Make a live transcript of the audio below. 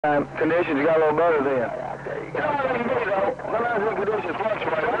Conditions got a little better then. You know what I can do, though? Sometimes the conditions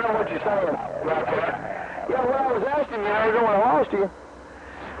fluctuate. I know what you're saying about that. Yeah, what I was asking you, when I lost you,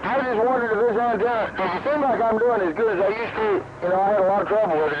 I was just wondering if this antenna, does it seem like I'm doing as good as I used to? You know, I had a lot of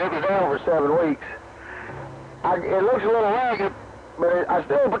trouble with it. It was down for 7 weeks. It looks a little ragged, but I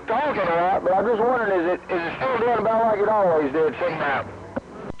still talking a lot, but I'm just wondering, is it still doing about like it always did, sitting out?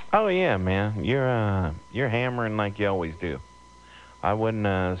 Oh, yeah, man. You're hammering like you always do. I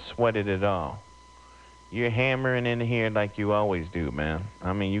wouldn't sweat it at all. You're hammering in here like you always do, man.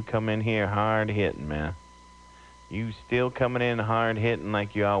 I mean, you come in here hard hitting, man. You still coming in hard hitting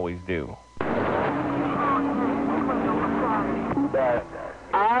like you always do. I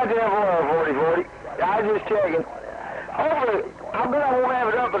definitely 40-40. I just checking. Hopefully, I bet I won't have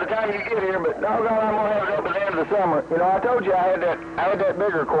it up by the time you get here, but no, I'm gonna have it up at the end of the summer. You know, I told you I had that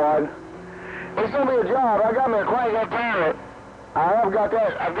bigger quad. It's gonna be a job. I got me a crank up parent. I've got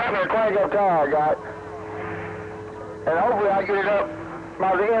me a crank up tower I got. And hopefully I get it up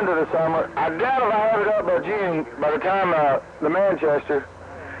by the end of the summer. I doubt if I have it up by June, by the time the Manchester,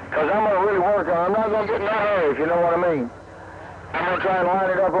 because I'm going to really work on it. I'm not going to get in a hurry, if you know what I mean. I'm going to try and line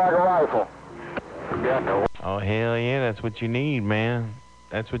it up like a rifle. Oh, hell yeah, that's what you need, man.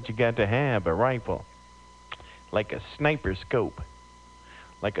 That's what you got to have, a rifle. Like a sniper scope.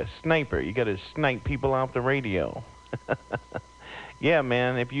 Like a sniper. You got to snipe people off the radio. Yeah,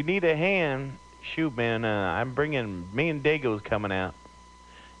 man, if you need a hand, shoot, man, I'm bringing, me and Dago's coming out.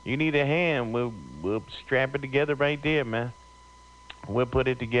 You need a hand, we'll strap it together right there, man. We'll put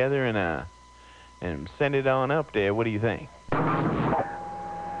it together and send it on up there. What do you think?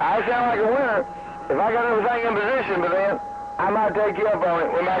 I sound like a winner. If I got everything in position, but then I might take you up on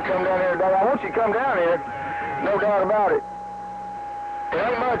it. We might come down here today. I want you to come down here, no doubt about it. There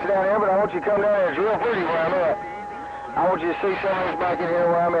ain't much down here, but I want you to come down here. It's real pretty where I'm at. I want you to see some of this back in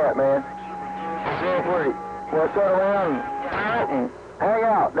here where I'm at, man. It's real pretty. We'll sit around and hang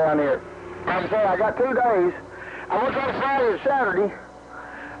out down here. Like I say, I got 2 days. I'm going to take Friday and Saturday.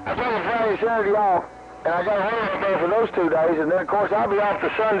 I took Friday and Saturday off, and I got a room up there for those 2 days, and then, of course, I'll be off to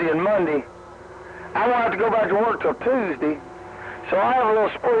Sunday and Monday. I won't have to go back to work till Tuesday, so I have a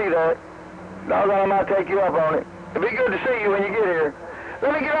little spree there. Doggone, I might take you up on it. It'll be good to see you when you get here.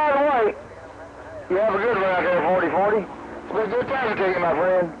 Let me get out of the way. You have a good one out there, 40-40. It's been a good time to you, my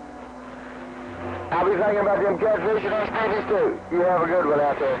friend. I'll be thinking about them catfish and those puppies, too. You have a good one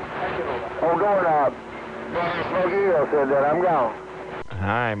out there. Old doorknob. Smokey Hill said that. I'm gone. All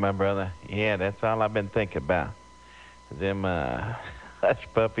right, my brother. Yeah, that's all I've been thinking about. Them hush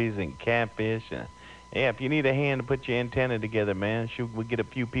puppies and catfish. Yeah, if you need a hand to put your antenna together, man, shoot, we'll get a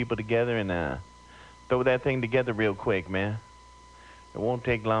few people together and throw that thing together real quick, man. It won't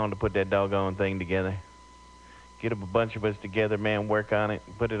take long to put that doggone thing together. Get up a bunch of us together, man, work on it,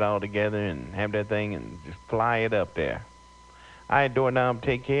 put it all together, and have that thing and just fly it up there. All right, Doorknob,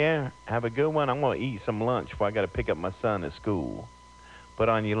 take care. Have a good one. I'm going to eat some lunch before I got to pick up my son at school. Put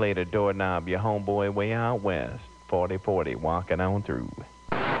on you later, Doorknob, your homeboy way out west. 40-40, walking on through.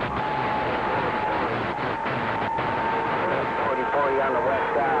 40-40 on the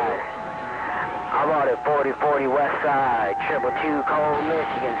west side. I'm on it, 40-40 west side. 222 Cold,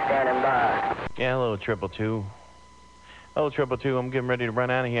 Michigan, standing by. Yeah, hello, 222. Oh, 222, I'm getting ready to run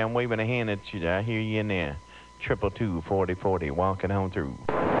out of here. I'm waving a hand at you. I hear you in there. 222, 40-40, walking on through.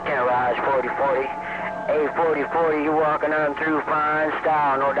 Raj, 40-40. Hey, 40-40, you walking on through fine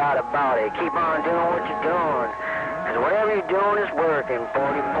style, no doubt about it. Keep on doing what you're doing. Because whatever you're doing is working.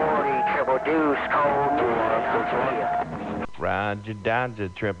 40-40, triple deuce, Cold, Michigan. Roger, Dodger,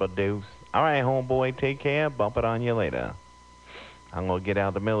 triple deuce. All right, homeboy, take care. Bump it on you later. I'm going to get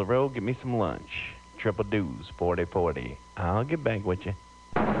out the middle of the road, get me some lunch. Triple deuce, 40-40. I'll get back with you.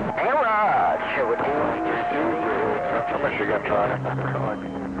 Hey, Raj, triple deuce.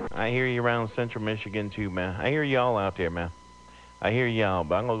 I hear you around Central Michigan, too, man. I hear y'all out there, man. I hear y'all,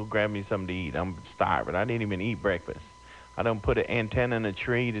 but I'm going to go grab me something to eat. I'm starving. I didn't even eat breakfast. I done put an antenna in a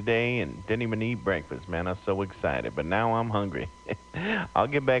tree today and didn't even eat breakfast, man. I'm so excited, but now I'm hungry. I'll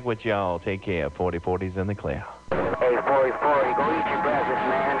get back with y'all. Take care. 40-40's in the clear. Hey, 40-40, go eat your breakfast,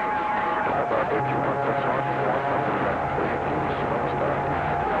 man.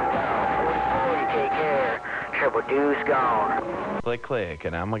 40-40, take care. Triple deuce gone. Click, click,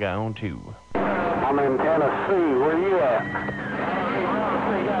 and I'm gone too. I'm in Tennessee. Where you at?